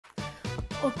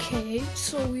Okay,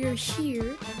 so we are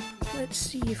here. Let's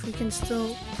see if we can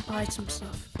still buy some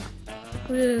stuff.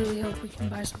 Really hope we can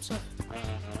buy some stuff.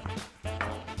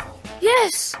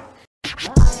 Yes!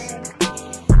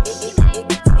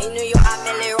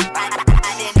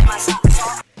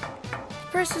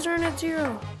 Prices aren't at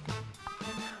 0.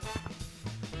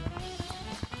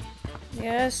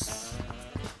 Yes.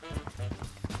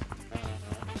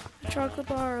 A chocolate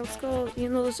bar, let's go.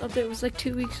 Even though this update was like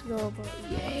 2 weeks ago, but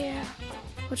yeah.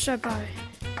 What should I buy?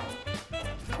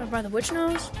 Should I buy the witch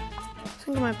nose? I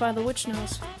think I might buy the witch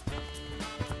nose.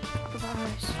 For the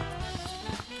eyes.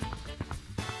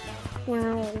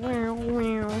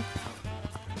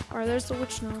 Alright, there's the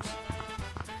witch nose.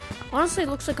 Honestly, it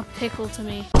looks like a pickle to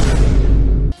me.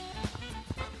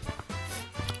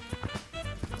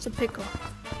 It's a pickle.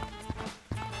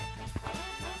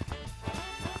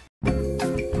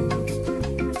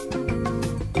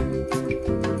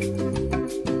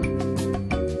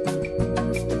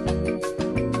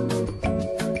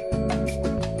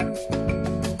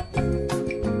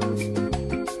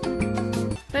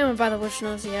 I want to buy the witch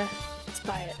nose, yeah. Let's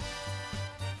buy it.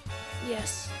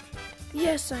 Yes.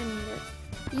 Yes, I need it.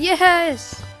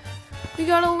 Yes! We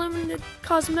got a limited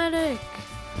cosmetic.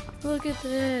 Look at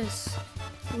this.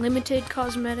 Limited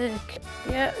cosmetic.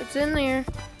 Yeah, it's in there.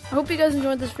 I hope you guys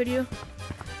enjoyed this video.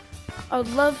 I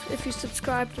would love if you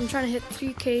subscribed. I'm trying to hit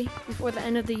 3K before the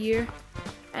end of the year.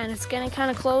 And it's getting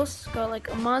kind of close. Got like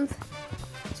a month.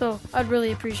 So I'd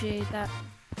really appreciate that.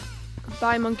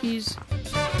 Bye, monkeys.